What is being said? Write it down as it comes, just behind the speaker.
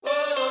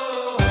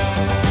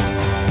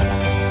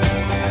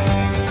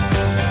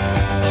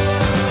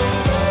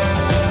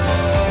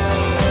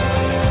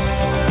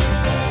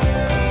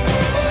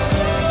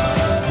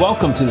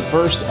Welcome to the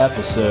first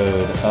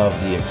episode of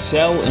the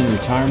Excel in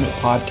Retirement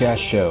podcast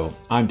show.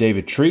 I'm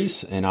David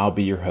Treese, and I'll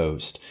be your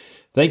host.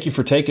 Thank you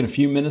for taking a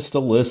few minutes to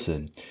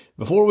listen.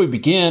 Before we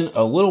begin,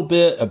 a little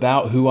bit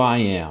about who I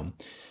am.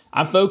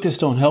 I'm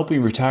focused on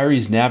helping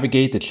retirees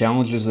navigate the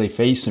challenges they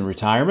face in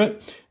retirement.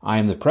 I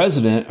am the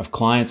president of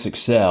Clients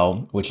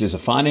Excel, which is a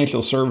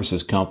financial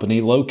services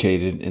company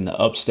located in the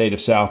upstate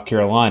of South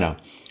Carolina.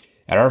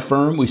 At our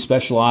firm, we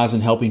specialize in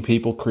helping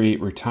people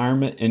create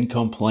retirement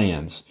income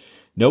plans.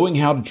 Knowing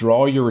how to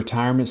draw your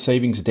retirement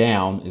savings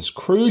down is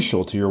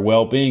crucial to your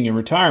well-being in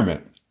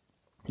retirement.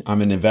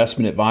 I'm an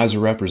investment advisor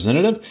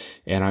representative,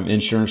 and I'm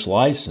insurance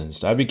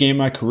licensed. I began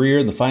my career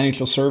in the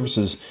financial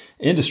services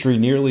industry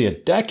nearly a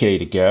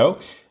decade ago.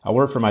 I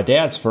worked for my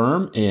dad's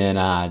firm in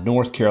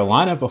North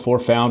Carolina before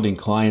founding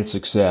Clients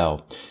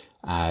Excel.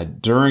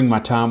 During my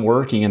time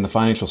working in the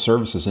financial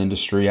services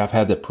industry, I've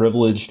had the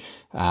privilege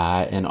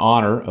and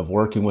honor of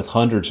working with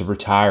hundreds of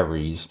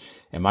retirees.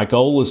 And my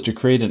goal is to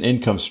create an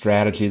income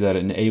strategy that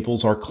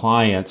enables our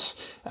clients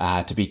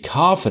to be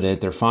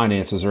confident their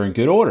finances are in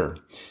good order.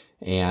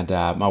 And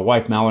my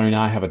wife Mallory and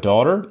I have a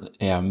daughter,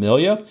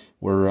 Amelia.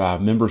 We're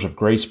members of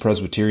Grace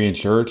Presbyterian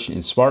Church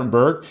in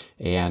Spartanburg.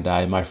 And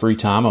in my free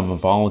time, I'm a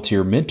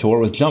volunteer mentor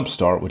with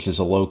Jumpstart, which is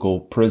a local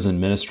prison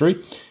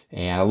ministry.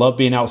 And I love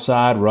being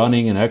outside,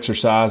 running and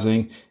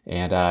exercising,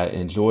 and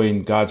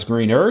enjoying God's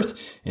green earth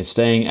and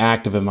staying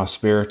active in my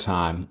spare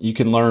time. You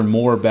can learn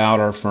more about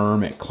our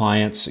firm at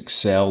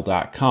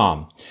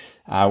clientsexcel.com.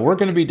 We're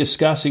going to be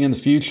discussing in the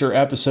future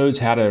episodes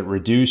how to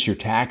reduce your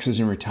taxes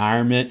in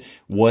retirement,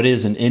 what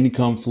is an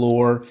income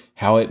floor,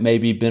 how it may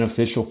be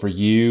beneficial for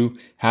you,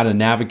 how to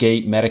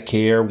navigate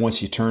Medicare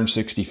once you turn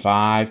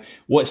 65,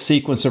 what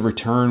sequence of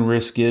return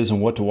risk is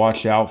and what to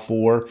watch out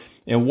for,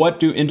 and what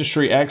do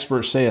industry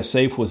experts say a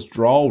safe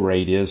withdrawal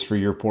rate is for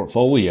your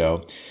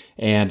portfolio.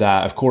 And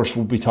of course,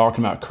 we'll be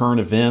talking about current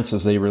events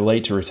as they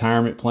relate to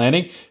retirement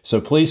planning. So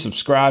please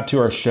subscribe to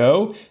our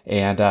show.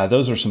 And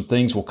those are some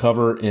things we'll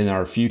cover in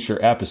our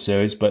future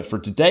episodes. But for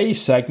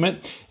today's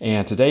segment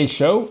and today's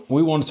show,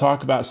 we want to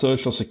talk about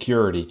Social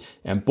Security.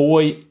 And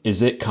boy,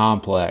 is it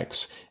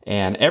complex.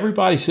 And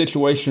everybody's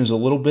situation is a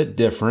little bit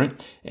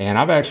different. And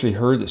I've actually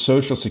heard that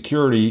Social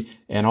Security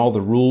and all the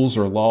rules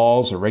or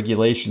laws or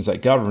regulations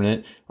that govern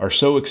it are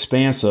so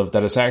expansive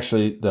that it's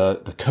actually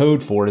the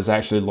code for it is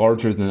actually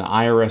larger than the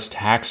IRS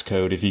tax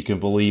code, if you can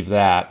believe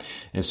that.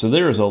 And so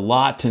there is a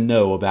lot to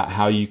know about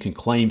how you can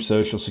claim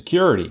Social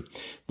Security.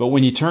 But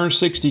when you turn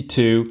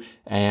 62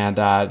 and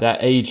that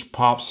age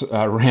pops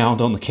around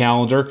on the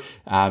calendar,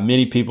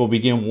 many people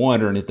begin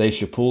wondering if they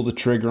should pull the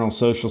trigger on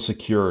Social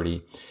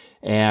Security.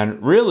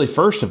 And really,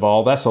 first of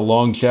all, that's a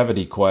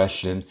longevity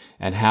question.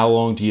 And how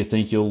long do you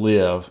think you'll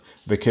live?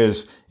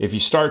 Because if you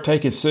start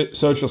taking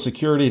Social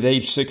Security at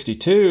age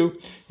 62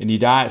 and you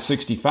die at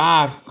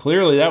 65,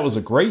 clearly that was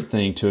a great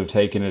thing to have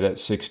taken it at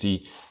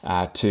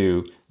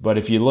 62. But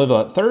if you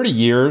live 30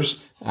 years,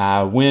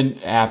 when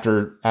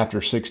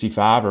after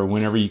 65 or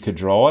whenever you could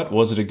draw it,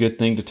 was it a good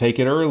thing to take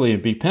it early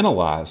and be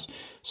penalized?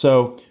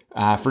 So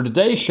for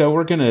today's show,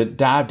 we're going to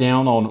dive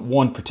down on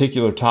one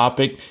particular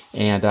topic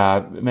and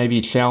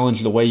maybe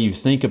challenge the way you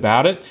think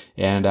about it.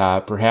 And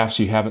perhaps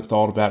you haven't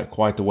thought about it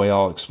quite the way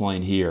I'll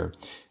explain here.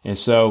 And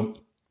so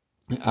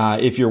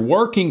if you're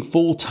working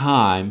full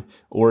time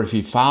or if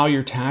you file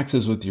your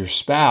taxes with your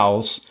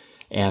spouse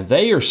and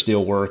they are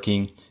still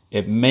working,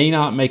 it may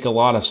not make a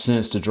lot of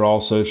sense to draw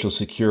Social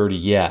Security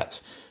yet.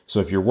 So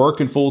if you're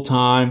working full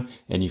time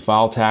and you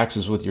file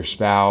taxes with your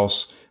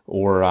spouse,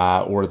 or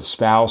the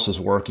spouse is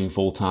working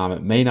full time,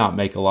 it may not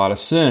make a lot of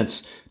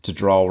sense to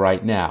draw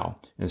right now.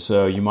 And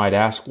so you might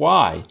ask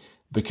why?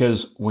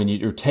 Because when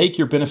you take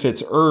your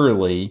benefits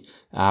early,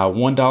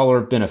 $1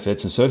 of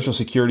benefits, and Social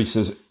Security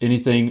says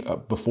anything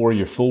before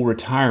your full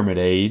retirement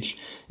age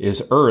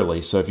is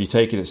early. So if you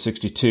take it at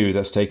 62,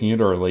 that's taking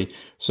it early.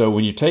 So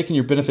when you're taking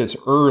your benefits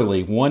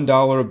early,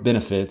 $1 of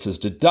benefits is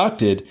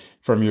deducted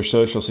from your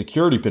Social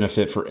Security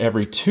benefit for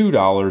every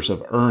 $2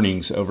 of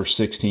earnings over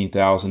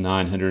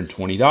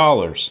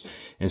 $16,920.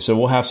 And so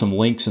we'll have some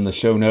links in the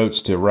show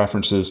notes to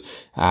references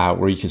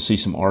where you can see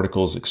some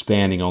articles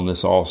expanding on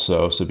this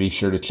also. So be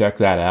sure to check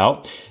that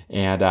out.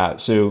 And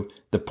so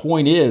the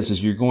point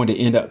is you're going to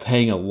end up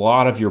paying a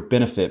lot of your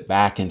benefit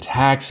back in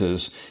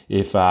taxes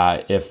if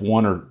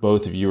one or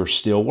both of you are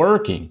still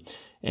working.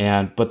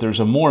 But there's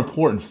a more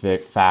important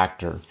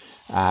factor.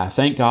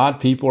 Thank God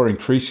people are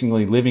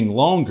increasingly living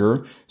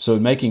longer, so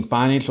making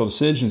financial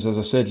decisions, as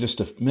I said just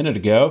a minute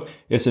ago,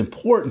 it's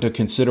important to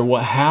consider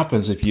what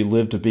happens if you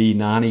live to be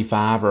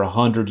 95 or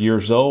 100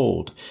 years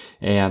old.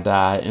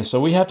 And so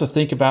we have to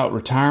think about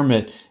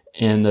retirement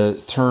in the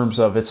terms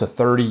of it's a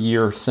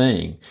 30-year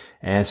thing.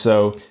 And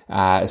so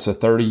it's a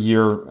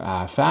 30-year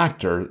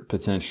factor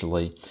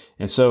potentially.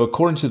 And so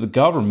according to the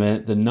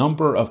government, the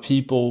number of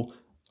people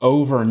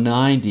over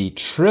 90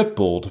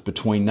 tripled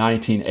between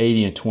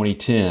 1980 and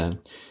 2010.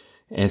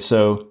 And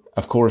so,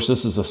 of course,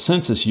 this is a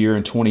census year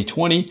in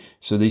 2020,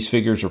 so these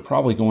figures are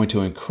probably going to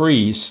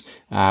increase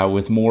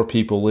with more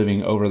people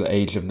living over the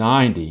age of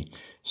 90.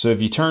 So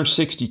if you turn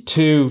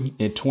 62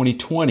 in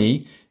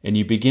 2020 and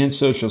you begin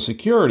Social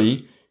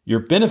Security, your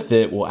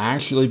benefit will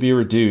actually be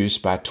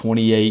reduced by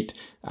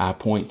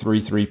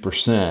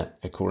 28.33%,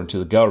 according to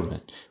the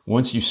government.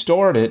 Once you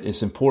start it,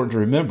 it's important to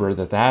remember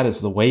that that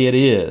is the way it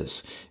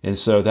is. And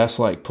so that's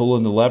like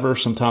pulling the lever.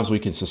 Sometimes we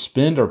can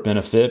suspend our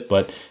benefit,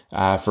 but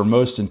for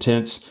most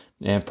intents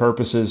and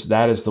purposes,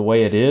 that is the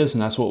way it is,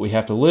 and that's what we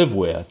have to live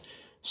with.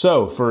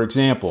 So, for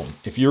example,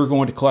 if you're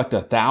going to collect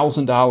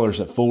 $1,000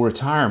 at full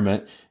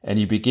retirement and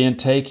you begin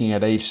taking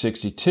at age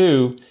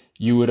 62,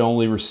 you would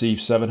only receive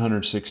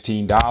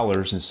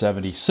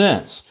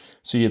 $716.70.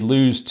 So you'd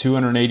lose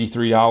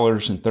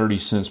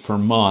 $283.30 per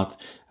month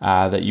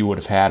that you would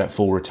have had at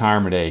full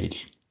retirement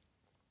age.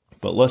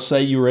 But let's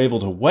say you were able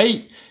to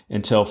wait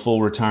until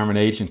full retirement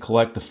age and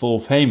collect the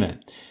full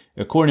payment.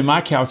 According to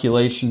my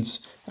calculations,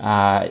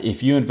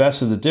 if you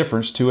invested the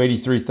difference,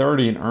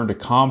 $283.30, and earned a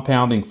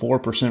compounding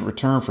 4%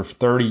 return for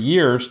 30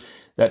 years,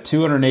 that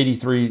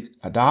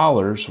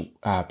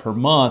 $283 per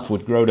month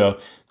would grow to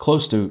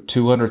close to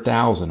 $200,000,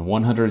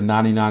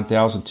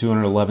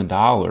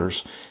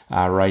 $199,211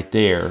 right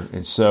there.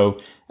 And so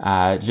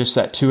just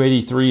that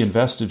 $283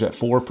 invested at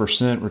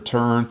 4%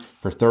 return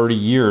for 30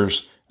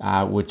 years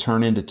would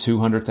turn into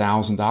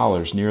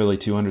 $200,000, nearly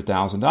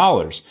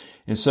 $200,000.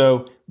 And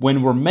so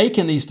when we're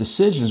making these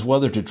decisions,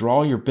 whether to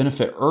draw your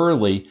benefit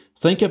early,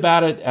 think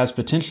about it as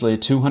potentially a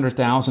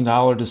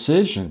 $200,000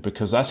 decision,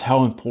 because that's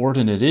how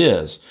important it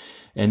is.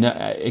 And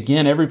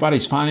again,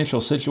 everybody's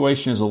financial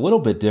situation is a little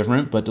bit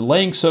different, but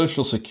delaying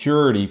Social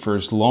Security for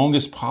as long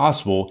as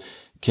possible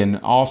can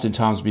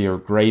oftentimes be a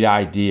great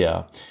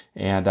idea.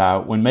 And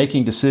when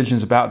making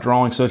decisions about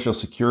drawing Social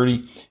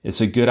Security,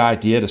 it's a good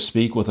idea to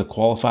speak with a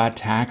qualified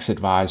tax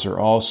advisor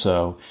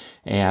also.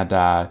 And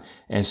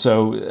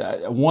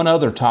so one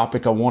other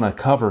topic I want to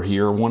cover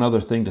here, one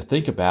other thing to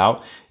think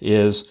about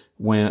is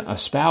when a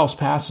spouse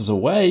passes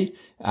away,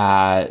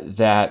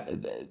 that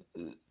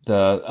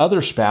the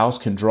other spouse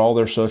can draw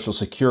their Social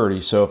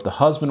Security. So if the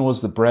husband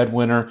was the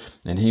breadwinner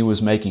and he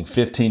was making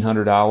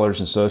 $1,500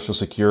 in Social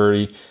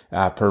Security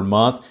per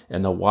month,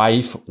 and the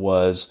wife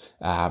was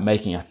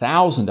making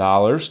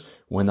 $1,000,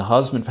 when the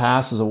husband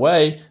passes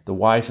away, the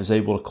wife is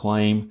able to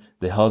claim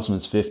the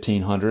husband's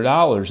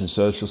 $1,500 in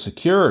Social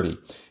Security.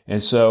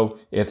 And so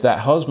if that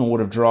husband would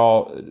have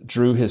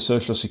drew his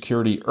Social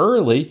Security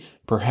early,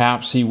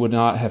 perhaps he would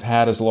not have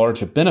had as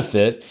large a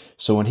benefit.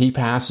 So when he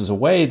passes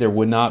away, there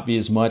would not be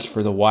as much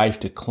for the wife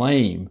to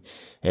claim.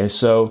 And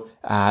so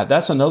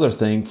that's another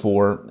thing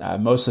for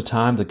most of the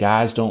time, the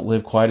guys don't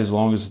live quite as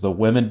long as the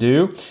women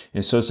do.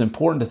 And so it's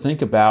important to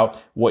think about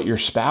what your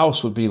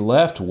spouse would be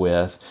left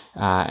with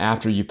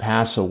after you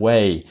pass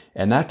away.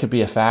 And that could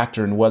be a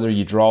factor in whether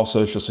you draw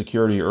Social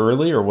Security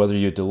early or whether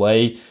you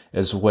delay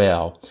as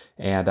well.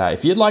 And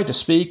if you'd like to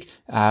speak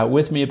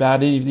with me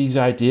about any of these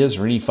ideas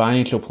or any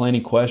financial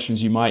planning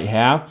questions you might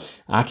have,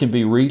 I can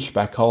be reached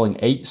by calling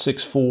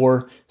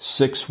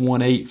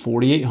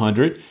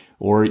 864-618-4800.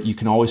 Or you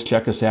can always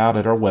check us out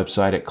at our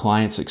website at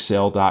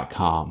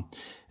clientsexcel.com.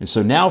 And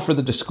so now for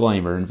the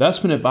disclaimer.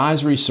 Investment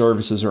advisory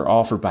services are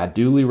offered by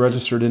duly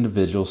registered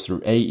individuals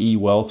through AE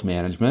Wealth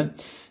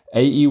Management.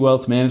 AE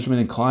Wealth Management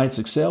and Clients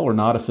Excel are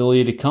not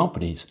affiliated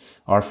companies.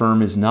 Our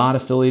firm is not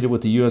affiliated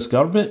with the U.S.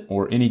 government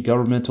or any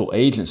governmental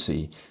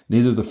agency.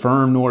 Neither the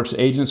firm nor its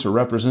agents or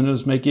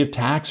representatives may give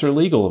tax or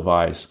legal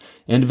advice.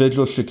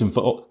 Individuals should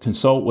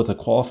consult with a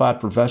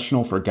qualified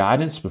professional for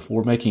guidance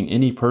before making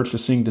any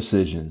purchasing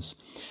decisions.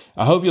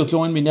 I hope you'll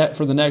join me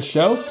for the next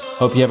show.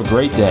 Hope you have a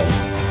great day.